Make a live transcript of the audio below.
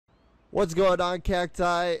What's going on,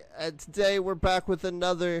 Cacti? And today we're back with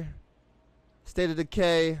another State of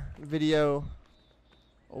Decay video.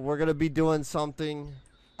 We're gonna be doing something.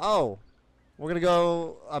 Oh,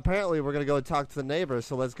 apparently we're gonna go talk to the neighbors,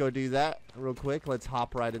 so let's go do that real quick. Let's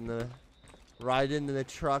hop right into the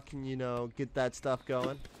truck and, you know, get that stuff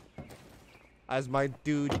going. As my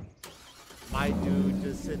dude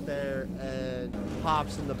just sit there and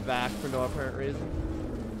hops in the back for no apparent reason.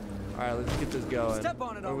 Alright, let's get this going. Step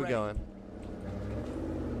on it. Where are we going?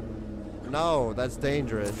 No, that's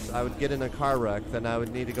dangerous. I would get in a car wreck, then I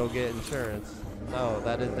would need to go get insurance. No,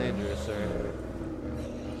 that is dangerous, sir.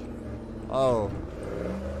 Oh.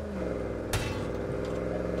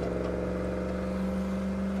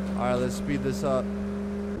 Alright, let's speed this up.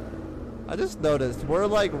 I just noticed, we're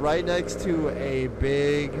like right next to a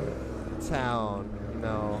big town.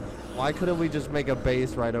 No. Why couldn't we just make a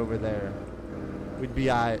base right over there? We'd be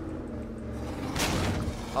alright.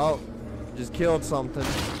 Oh, just killed something.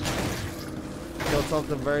 Killed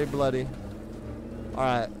something very bloody.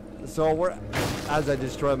 Alright, so we're, as I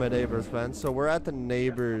destroy my neighbor's fence, so we're at the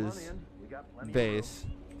neighbor's base.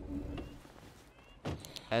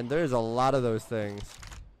 And there's a lot of those things.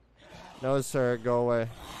 No, sir, go away.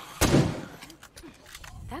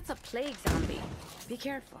 That's a plague zombie. Be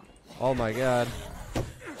careful. Oh my god.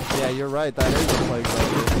 Yeah, you're right, that is a plague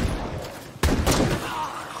zombie.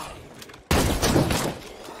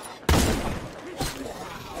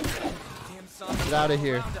 Get out of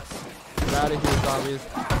here. Get out of here, zombies.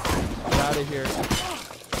 Get out of here.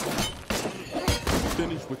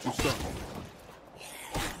 Finish what you start.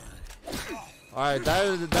 Alright,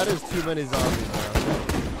 that is too many zombies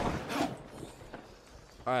now.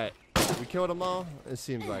 Alright. We killed them all? It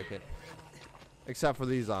seems like it. Except for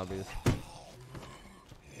these zombies.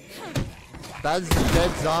 That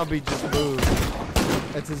dead zombie just moved.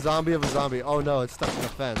 It's a zombie of a zombie. Oh no, it's stuck in the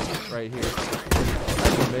fence right here.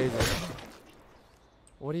 That's amazing.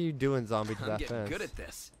 What are you doing, zombie, to that fence? I'm getting good at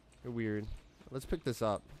this. You're weird. Let's pick this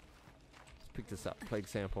up. Let's pick this up. Plague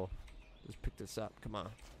sample. Let's pick this up. Come on.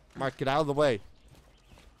 Mark, get out of the way.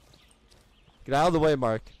 Get out of the way,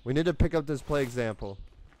 Mark. We need to pick up this plague sample.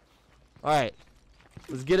 Alright.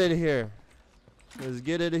 Let's get in here. Let's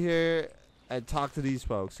get in here and talk to these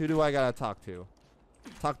folks. Who do I gotta talk to?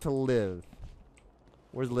 Talk to Liv.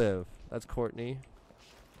 Where's Liv? That's Courtney.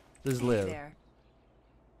 This is Liv. There.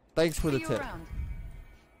 Thanks for the See you tip. around.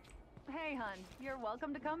 Hey, hon. You're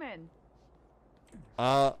welcome to come in.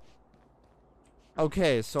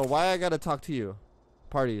 Okay, so why I gotta talk to you?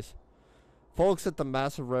 Parties. Folks at the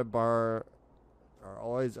massive red bar are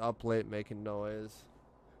always up late making noise.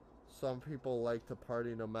 Some people like to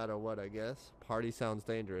party no matter what, I guess. Party sounds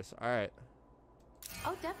dangerous. Alright.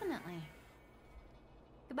 Oh, definitely.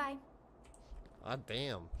 Goodbye. Ah,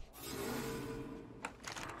 damn.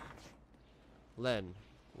 Len.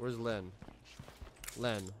 Where's Len?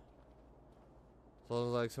 Len.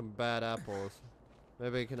 Sounds like some bad apples.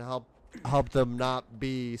 Maybe it can help them not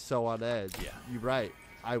be so on edge. Yeah. You're right.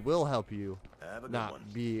 I will help you Have a good not one.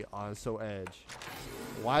 be on so edge.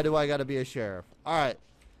 Why do I gotta be a sheriff? Alright.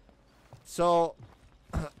 So,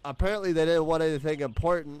 apparently they didn't want anything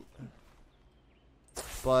important.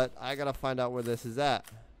 But I gotta find out where this is at.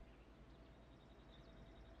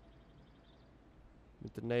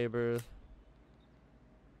 Meet the neighbors.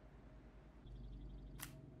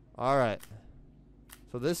 Alright.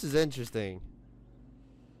 So this is interesting.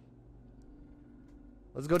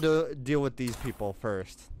 Let's go deal with these people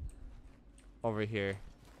first. Over here.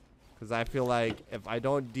 Because I feel like if I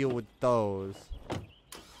don't deal with those,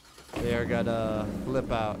 they are gonna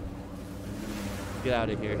flip out. Get out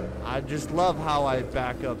of here. I just love how I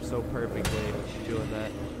back up so perfectly doing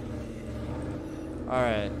that.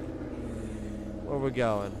 Alright. Where we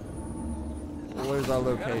going? Where's our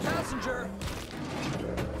location? Passenger.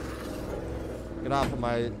 Get off of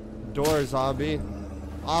my door, zombie.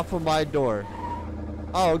 Off of my door.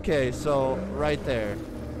 Oh, okay, so right there.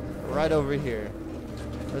 Right over here.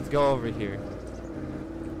 Let's go over here.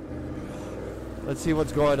 Let's see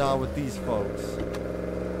what's going on with these folks.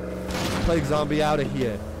 Plague zombie out of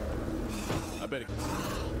here. I bet it.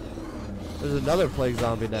 There's another plague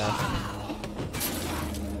zombie now.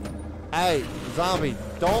 Hey, zombie,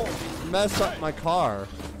 don't mess up my car.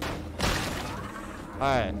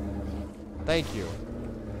 Alright. Thank you.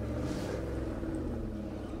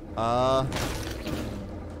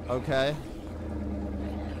 Okay.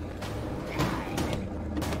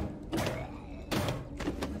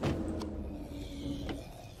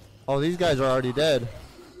 Oh, these guys are already dead.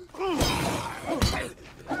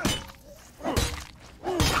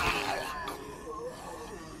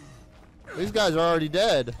 These guys are already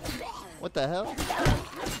dead. What the hell?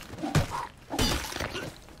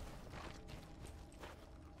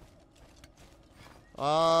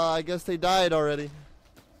 I guess they died already.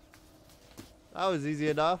 That was easy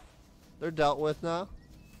enough. They're dealt with now.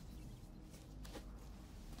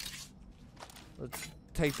 Let's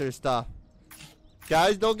take their stuff.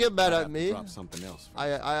 Guys, don't get mad at me. Drop something else.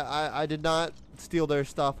 I did not steal their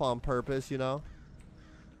stuff on purpose, you know.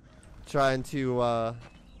 Trying to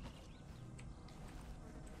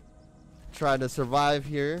survive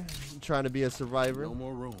here. Trying to be a survivor. No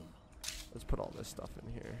more room. Let's put all this stuff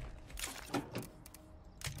in here.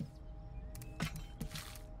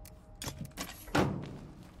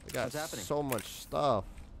 They got so much stuff.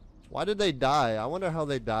 Why did they die? I wonder how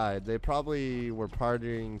they died. They probably were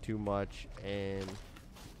partying too much and...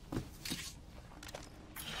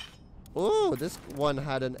 Ooh, this one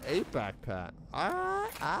had an 8 backpack. I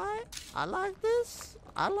like this.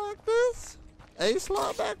 I like this. 8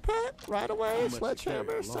 slot backpack right away.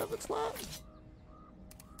 Sledgehammer 7 slot.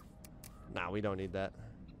 Nah, we don't need that.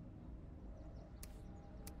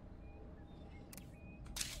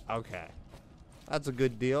 Okay, that's a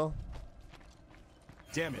good deal.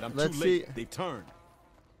 Damn it, I'm Let's too late. see. They turned.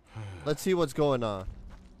 Let's see what's going on.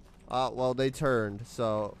 Well, they turned,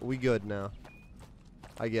 so we good now.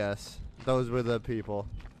 I guess. Those were the people.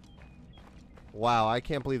 Wow, I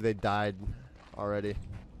can't believe they died already.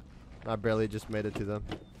 I barely just made it to them.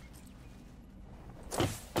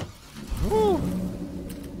 Whew.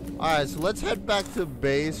 Alright, so let's head back to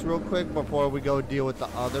base real quick before we go deal with the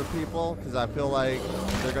other people, because I feel like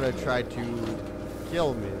they're going to try to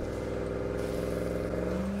kill me.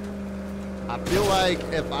 I feel like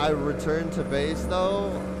if I return to base,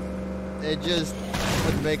 though, it just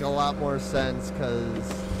would make a lot more sense,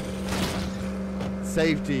 because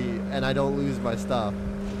safety, and I don't lose my stuff.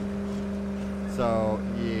 So,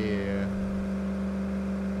 yeah.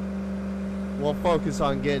 We'll focus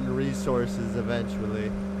on getting resources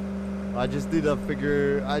eventually. I just need to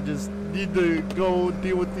go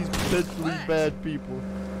deal with these potentially bad people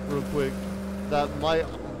real quick that might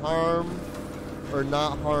harm or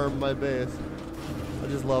not harm my base. I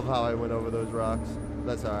just love how I went over those rocks.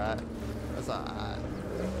 That's alright. That's alright.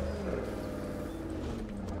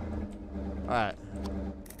 Alright.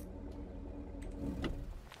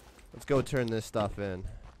 Let's go turn this stuff in.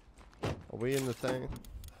 Are we in the thing?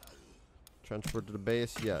 Transfer to the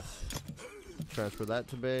base? Yes. Transfer that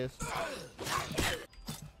to base.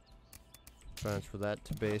 Transfer that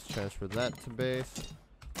to base. Transfer that to base.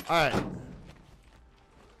 Alright.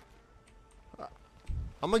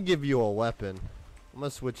 I'm gonna give you a weapon. I'm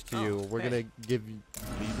gonna switch to you. We're gonna give you...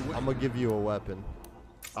 I'm gonna give you a weapon.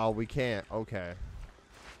 Oh, we can't. Okay.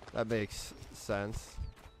 That makes sense.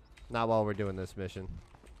 Not while we're doing this mission.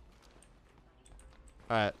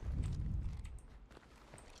 Alright.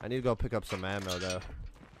 I need to go pick up some ammo, though.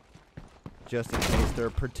 Just in case they're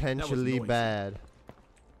potentially bad.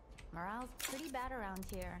 Morale's pretty bad around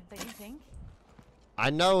here, don't you think? I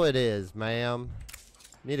know it is, ma'am.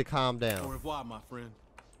 Need to calm Au down. revoir, my friend.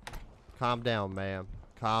 Calm down, ma'am.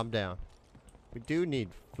 Calm down. We do need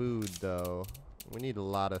food, though. We need a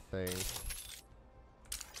lot of things.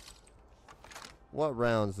 What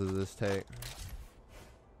rounds does this take?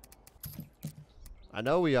 I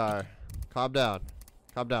know we are. Calm down.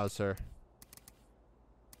 Calm down, sir.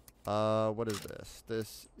 What is this?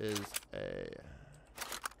 This is a...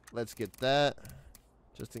 Let's get that.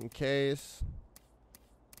 Just in case.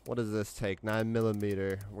 What does this take?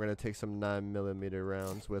 9mm. We're gonna take some 9mm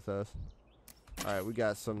rounds with us. Alright, we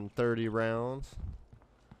got some 30 rounds.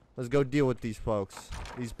 Let's go deal with these folks.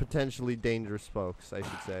 These potentially dangerous folks, I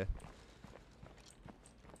should say.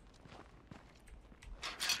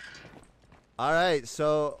 Alright,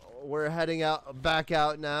 so we're heading out, back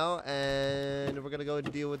out now, and we're gonna go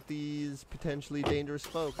deal with these potentially dangerous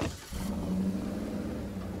folks.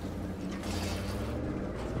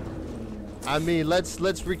 I mean, let's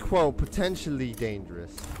requote potentially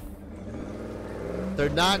dangerous. They're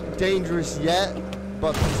not dangerous yet,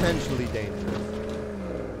 but potentially dangerous.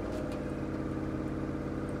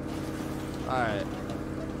 Alright.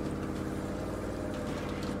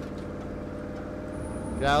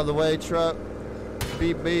 Get out of the way, truck.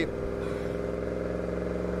 Beep, beep.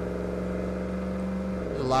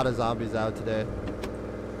 There's a lot of zombies out today.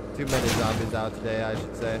 Too many zombies out today, I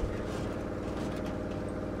should say.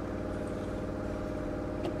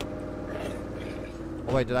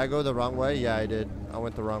 Oh, wait, did I go the wrong way? Yeah, I did. I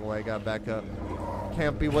went the wrong way. Got back up.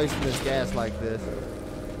 Can't be wasting this gas like this.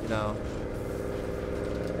 You know.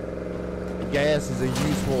 Gas is a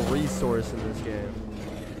useful resource in this game.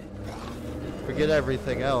 Forget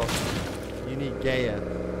everything else. You need gas.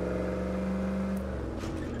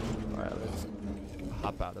 Alright, let's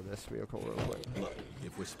hop out of this vehicle real quick. Look,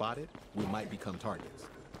 if we're spotted, we might become targets.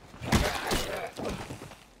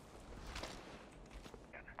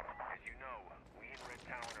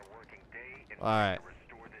 All right.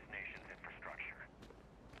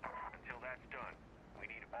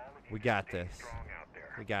 We got this.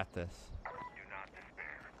 We got this.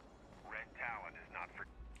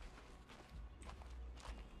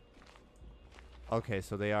 Okay,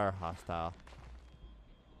 so they are hostile.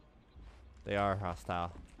 They are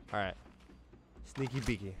hostile. All right. Sneaky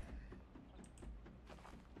beaky.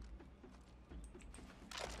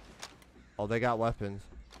 Oh, they got weapons.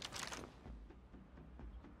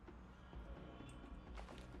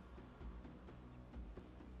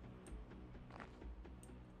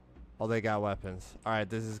 Oh, they got weapons. Alright,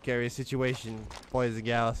 this is a scary situation, boys and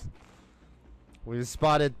gals. We've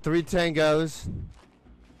spotted 3 tangos.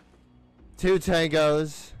 2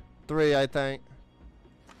 tangos. 3, I think.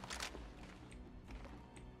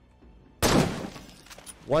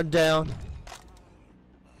 1 down.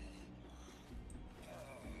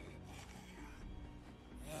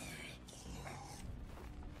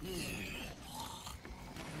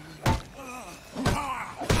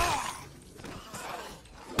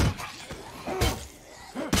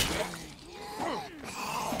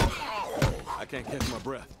 I can't catch my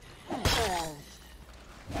breath.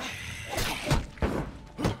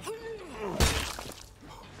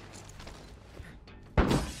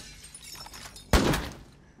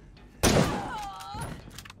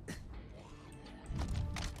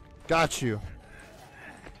 Got you.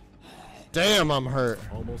 Damn, I'm hurt.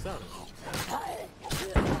 Almost out of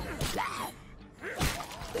it.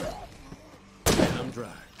 And I'm dry.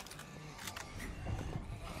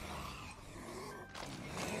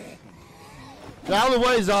 Get out of the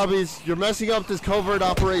way, zombies. You're messing up this covert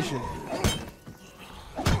operation.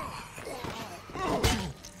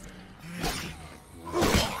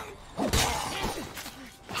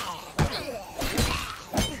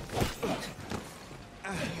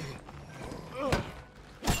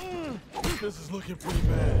 This is looking pretty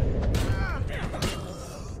bad.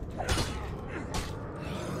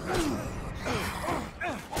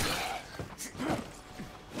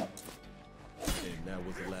 And that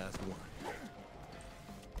was the last one.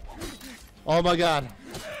 Oh my god.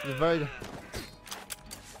 It's very...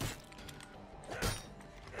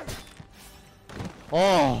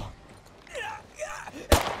 Oh.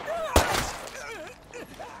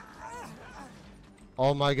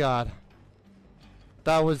 Oh my god.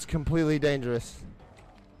 That was completely dangerous.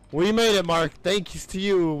 We made it, Mark. Thanks to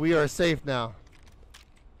you, we are safe now.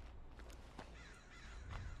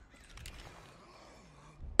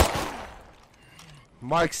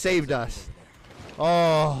 Mark saved us.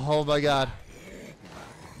 Oh my god.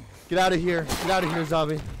 Get out of here. Get out of here,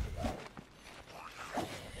 zombie.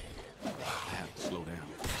 I have to slow down.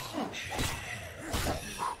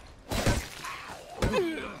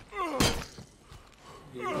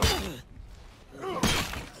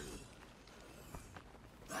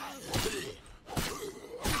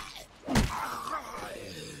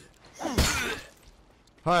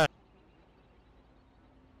 Alright.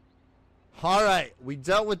 Alright, we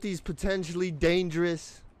dealt with these potentially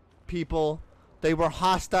dangerous people. They were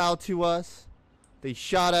hostile to us. They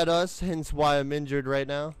shot at us, hence why I'm injured right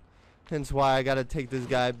now. Hence why I gotta take this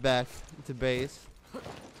guy back to base.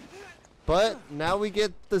 But now we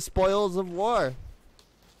get the spoils of war.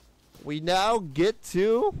 We now get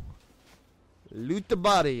to loot the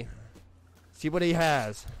body. See what he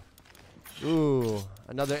has. Ooh,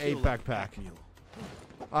 another 8 backpack.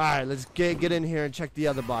 Alright, let's get in here and check the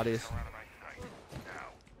other bodies.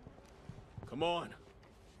 Come on.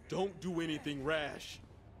 Don't do anything rash.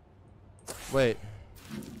 Wait.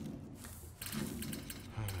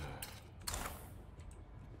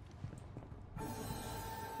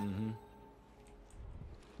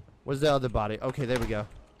 Where's the other body? Okay, there we go.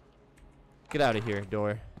 Get out of here,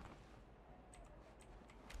 door.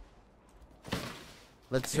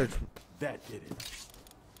 Let's search. That did it.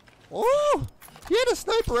 Oh! He had a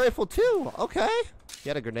sniper rifle too. Okay. He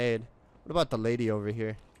had a grenade. What about the lady over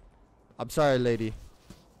here? I'm sorry, lady.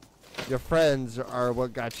 Your friends are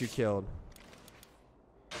what got you killed.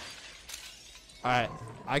 Alright.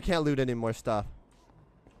 I can't loot any more stuff.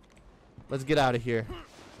 Let's get out of here.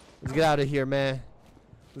 Let's get out of here, man.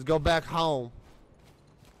 Let's go back home.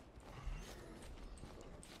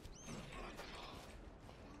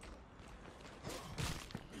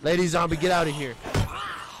 Lady zombie, get out of here.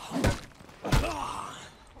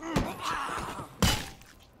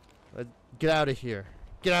 Get out of here.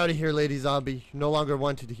 Get out of here, lady zombie. You're no longer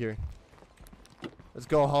wanted here. Let's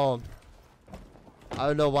go home. I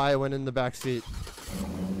don't know why I went in the back seat.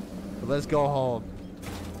 But let's go home.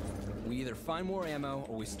 We either find more ammo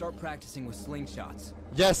or we start practicing with slingshots.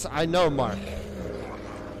 Yes, I know, Mark.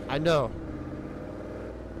 I know.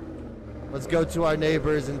 Let's go to our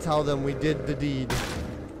neighbors and tell them we did the deed.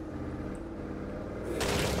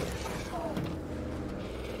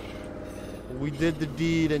 We did the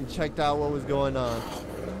deed and checked out what was going on.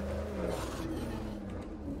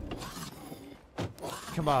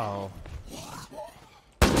 Come on.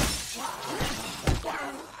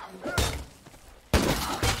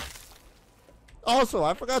 Also,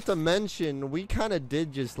 I forgot to mention, we kind of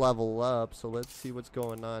did just level up, so let's see what's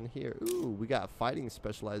going on here. Ooh, we got fighting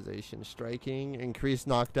specialization, striking, increased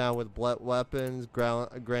knockdown with blunt weapons,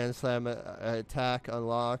 grand slam attack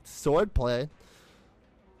unlocked, swordplay,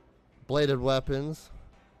 bladed weapons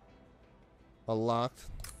unlocked.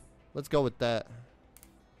 Let's go with that.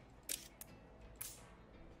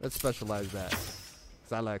 Let's specialize that,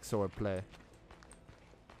 because I like swordplay.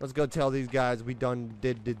 Let's go tell these guys we done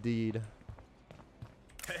did the deed.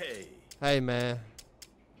 Hey. Hey, man.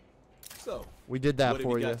 So, We did that what for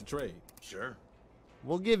have you you. got to trade? Sure.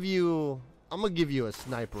 We'll give you... I'm going to give you a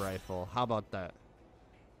sniper rifle. How about that?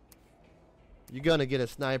 You're going to get a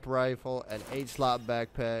sniper rifle, an 8-slot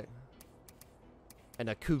backpack, and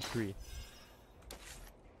a kukri.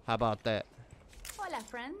 How about that? Hola,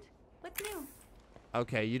 friend. What's new?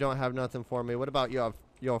 Okay, you don't have nothing for me. What about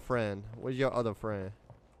your friend? Where's your other friend?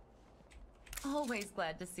 Always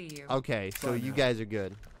glad to see you. Okay, so you guys are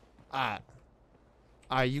good. Alright.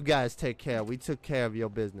 Alright, you guys take care. We took care of your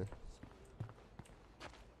business.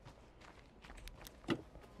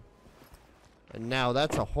 And now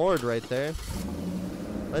that's a horde right there.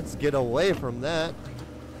 Let's get away from that.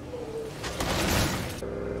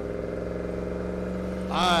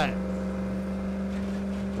 Alright.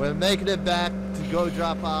 We're making it back to go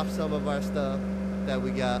drop off some of our stuff that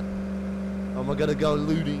we got. And we're gonna go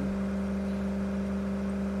looting.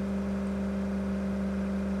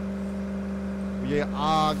 We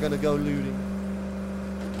are gonna go looting.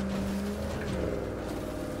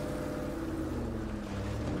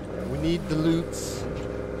 We need the loots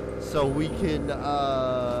so we can,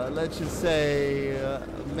 let's just say,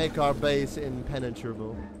 make our base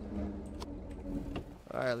impenetrable.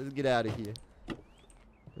 Alright, let's get out of here.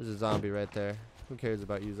 There's a zombie right there. Who cares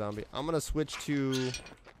about you, zombie? I'm gonna switch to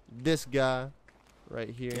this guy right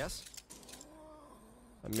here. Yes?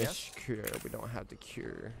 A miss cure. We don't have the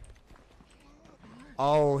cure.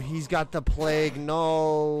 Oh, he's got the plague.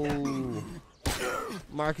 No.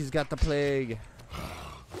 Mark has got the plague.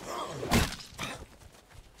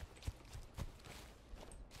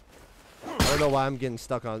 I don't know why I'm getting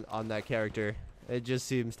stuck on that character. It just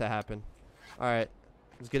seems to happen. Alright.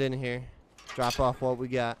 Let's get in here. Drop off what we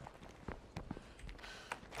got.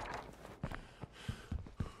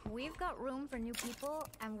 We've got room for new people,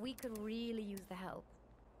 and we could really use the help.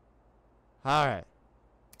 Alright.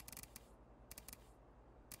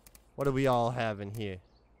 What do we all have in here?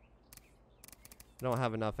 We don't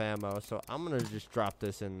have enough ammo, so I'm gonna just drop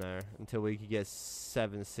this in there until we can get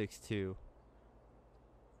 7.62.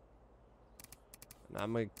 And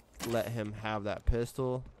I'm gonna let him have that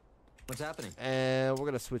pistol. What's happening? And we're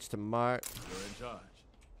gonna switch to Mark. You're in charge.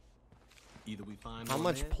 Either we find How one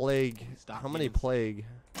much man, plague? stop How many getting sick. plague?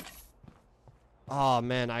 Oh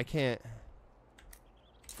man, I can't.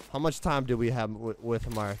 How much time do we have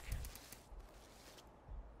with Mark?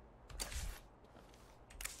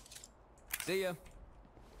 See ya.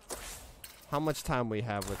 How much time we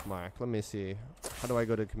have with Mark? Let me see. How do I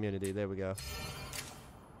go to community? There we go.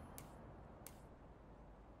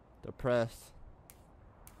 Depressed.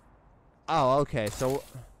 Oh, okay. So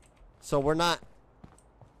we're not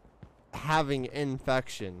having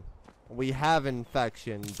infection. We have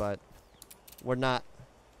infection, but we're not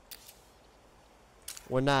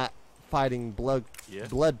fighting blood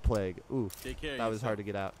plague. Ooh, Take care of that was yourself. hard to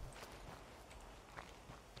get out.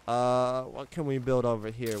 What can we build over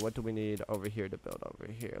here? What do we need over here to build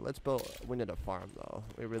over here? Let's build. We need a farm though.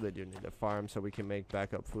 We really do need a farm so we can make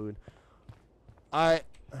backup food. Alright.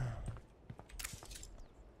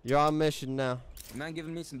 You're on mission now. You mind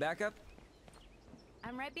giving me some backup?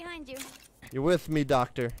 I'm right behind you. You're with me,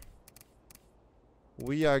 doctor.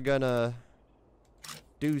 We are gonna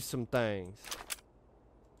do some things.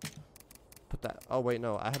 Put that. Oh wait,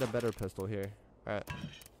 no. I had a better pistol here. Alright.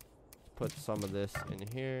 Put some of this in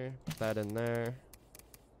here. Put that in there.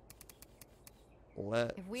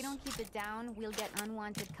 If we don't keep it down, we'll get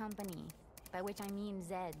unwanted company. By which I mean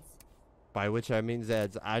Zeds. By which I mean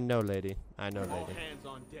Zeds. I know, lady. I know, All lady. hands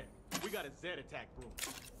on deck. We got a Zed attack room.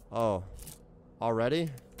 Oh. Already?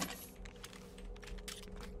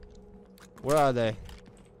 Where are they?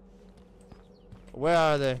 Where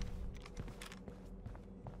are they?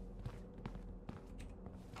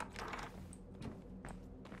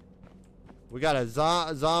 We got a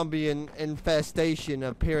zombie infestation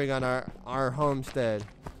appearing on our homestead.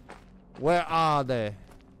 Where are they?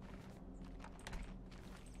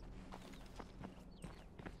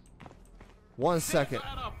 One second.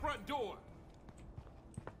 At our front door.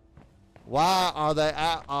 Why are they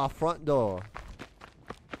at our front door?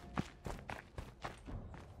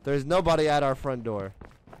 There's nobody at our front door.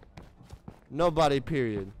 Nobody,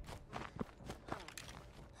 period.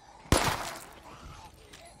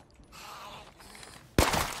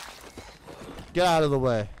 Get out of the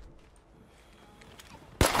way.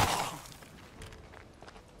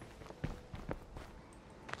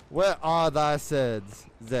 Where are thy Zeds?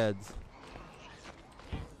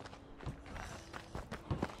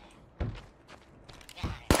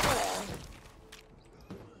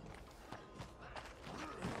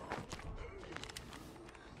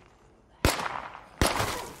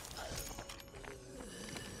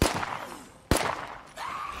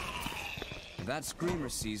 If that screamer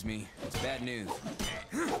sees me, it's bad news.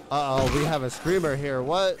 Uh-oh, we have a screamer here.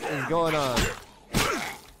 What is going on?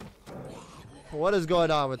 What is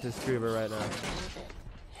going on with this screamer right now?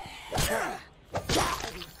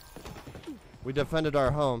 We defended our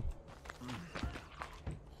home.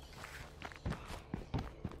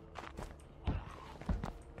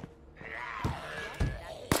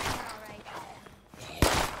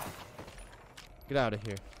 Get out of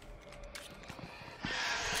here.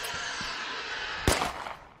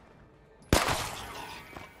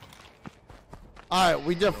 Alright,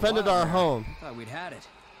 we defended our home. Thought we'd had it.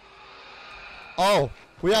 Oh,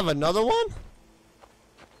 we have another one?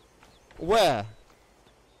 Where?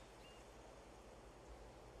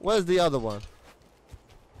 Where's the other one?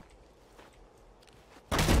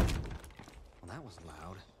 Well, that was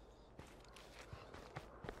loud.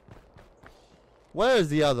 Where is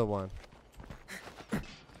the other one?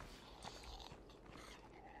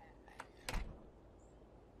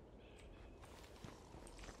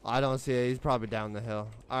 I don't see it. He's probably down the hill.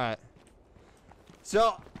 Alright.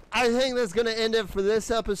 So, I think that's going to end it for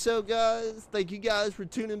this episode, guys. Thank you guys for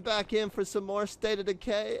tuning back in for some more State of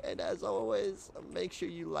Decay. And as always, make sure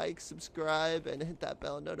you like, subscribe, and hit that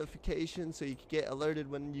bell notification so you can get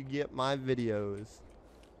alerted when you get my videos.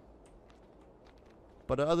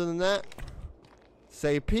 But other than that,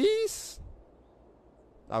 say peace.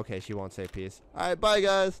 Okay, she won't say peace. Alright, bye,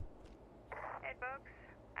 guys.